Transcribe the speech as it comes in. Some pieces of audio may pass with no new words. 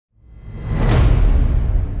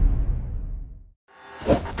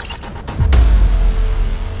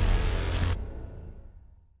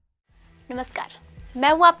नमस्कार,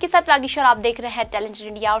 मैं हूं आपके साथ वागीश और आप देख रहे हैं टैलेंटेड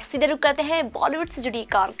इंडिया। और सीधे रुक करते हैं बॉलीवुड से जुड़ी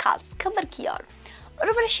एक और खास खबर की ओर।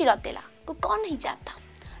 उर्वशी रौतेला को कौन नहीं जानता,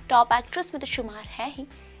 टॉप एक्ट्रेस में तो शुमार है ही,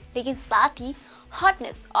 लेकिन साथ ही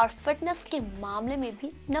हॉटनेस और फिटनेस के मामले में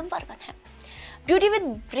भी नंबर 1 है। ब्यूटी विद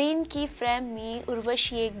ब्रेन की फ्रेम में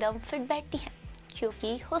उर्वशी एकदम फिट बैठती हैं,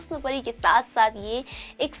 क्योंकि हुस्न परी के साथ साथ ये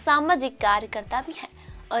एक सामाजिक कार्यकर्ता भी हैं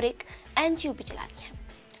और एक NGO भी चलाती हैं।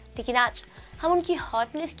 लेकिन आज हम उनकी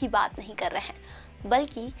हॉटनेस की बात नहीं कर रहे हैं,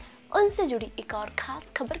 बल्कि उनसे जुड़ी एक और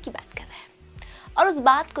खास खबर की बात कर रहे हैं। और उस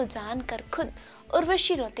बात को जानकर खुद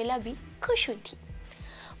उर्वशी रौतेला भी खुश हुई थी।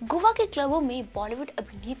 गोवा के क्लबों में बॉलीवुड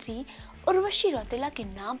अभिनेत्री उर्वशी रौतेला के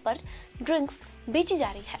नाम पर ड्रिंक्स बेची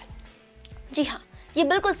जा रही है। जी हाँ, ये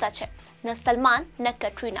बिल्कुल सच है। न सलमान न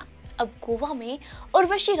कैटरीना, अब गोवा में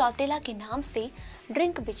उर्वशी रौतेला के नाम से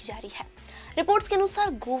ड्रिंक बेची जा रही है। रिपोर्ट्स के अनुसार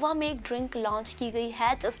गोवा में एक ड्रिंक लॉन्च की गई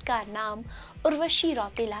है जिसका नाम उर्वशी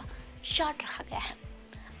रौतेला शॉट रखा गया है।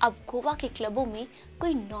 अब गोवा के क्लबों में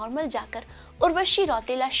कोई नॉर्मल जाकर उर्वशी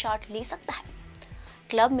रौतेला शॉट ले सकता है।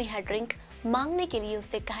 क्लब में है ड्रिंक मांगने के लिए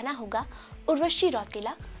उसे कहना होगा उर्वशी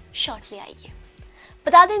रौतेला शॉट ले आइए।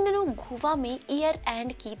 बता दें, इन दिनों गोवा में ईयर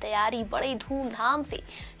एंड की तैयारी बड़े धूमधाम से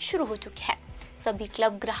शुरू हो चुकी है। सभी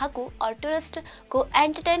क्लब ग्राहकों और टूरिस्ट को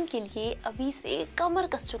एंटरटेन के लिए अभी से कमर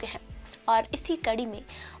कस चुके हैं और इसी कड़ी में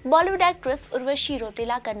बॉलीवुड एक्ट्रेस उर्वशी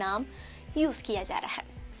रौतेला का नाम यूज किया जा रहा है।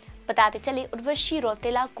 बताते चले, उर्वशी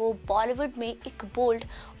रौतेला को बॉलीवुड में एक बोल्ड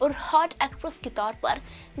और हॉट एक्ट्रेस के तौर पर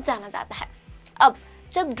जाना जाता है। अब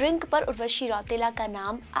जब ड्रिंक पर उर्वशी रौतेला का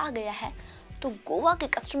नाम आ गया है तो गोवा के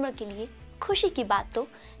कस्टमर के लिए खुशी की बात तो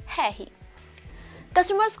है ही।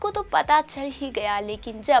 कस्टमर्स को तो पता चल ही गया,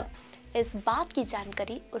 लेकिन जब इस बात की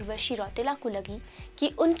जानकारी उर्वशी रौतेला को लगी कि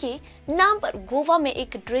उनके नाम पर गोवा में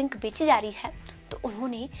एक ड्रिंक बेची जा रही है, तो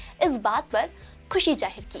उन्होंने इस बात पर खुशी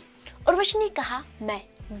जाहिर की। उर्वशी ने कहा, मैं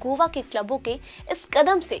गोवा के क्लबों के इस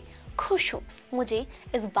कदम से खुश हूँ। मुझे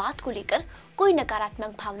इस बात को लेकर कोई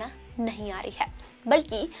नकारात्मक भावना नहीं आ रही है,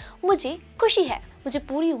 बल्कि मुझे खुशी है। मुझे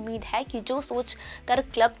पूरी उम्मीद है कि जो सोच कर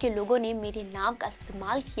क्लब के लोगों ने मेरे नाम का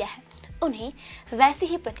इस्तेमाल किया है, उन्हें वैसी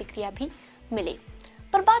ही प्रतिक्रिया भी मिले।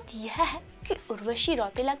 पर बात यह है कि उर्वशी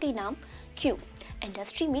रौतेला के नाम क्यों?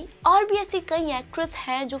 इंडस्ट्री में और भी ऐसी कई एक्ट्रेस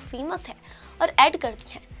हैं जो फेमस है और ऐड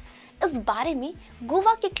करती हैं। इस बारे में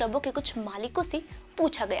गोवा के क्लबों के कुछ मालिकों से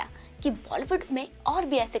पूछा गया कि बॉलीवुड में और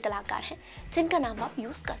भी ऐसे कलाकार हैं जिनका नाम आप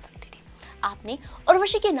यूज कर सकते थे, आपने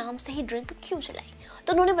उर्वशी के नाम से ही ड्रिंक क्यों चलाई?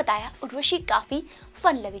 तो उन्होंने बताया, उर्वशी काफी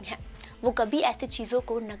फन लविंग है। वो कभी ऐसी चीजों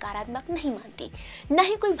को नकारात्मक नहीं मानती, न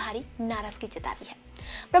ही कोई भारी नाराजगी जताती है।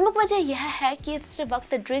 प्रमुख वजह यह है कि इस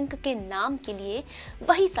वक्त ड्रिंक के नाम के लिए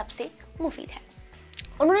वही सबसे मुफीद है।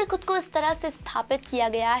 उन्होंने खुद को इस तरह से स्थापित किया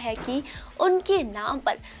गया है कि उनके नाम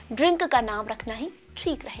पर ड्रिंक का नाम रखना ही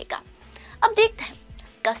ठीक रहेगा। अब देखते हैं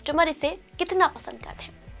कस्टमर इसे कितना पसंद करते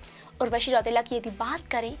हैं। उर्वशी रौतेला की यदि बात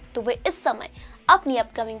करें तो वे इस समय अपनी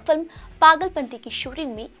अपकमिंग फिल्म पागलपंती की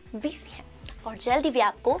शूटिंग में बिजी हैं और जल्दी भी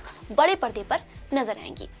आपको बड़े पर्दे पर नजर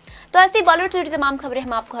आएंगी। तो ऐसी बॉलीवुड से जुड़ी तमाम खबरें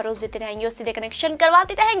हम आपको हर रोज देते रहेंगे और सीधे कनेक्शन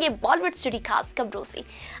करवाते रहेंगे बॉलीवुड से जुड़ी खास खबरों से।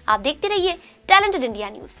 आप देखते रहिए टैलेंटेड इंडिया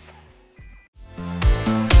न्यूज।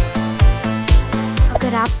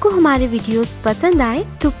 अगर आपको हमारे वीडियोस पसंद आए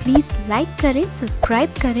तो प्लीज लाइक करें,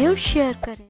 सब्सक्राइब करें और शेयर करें।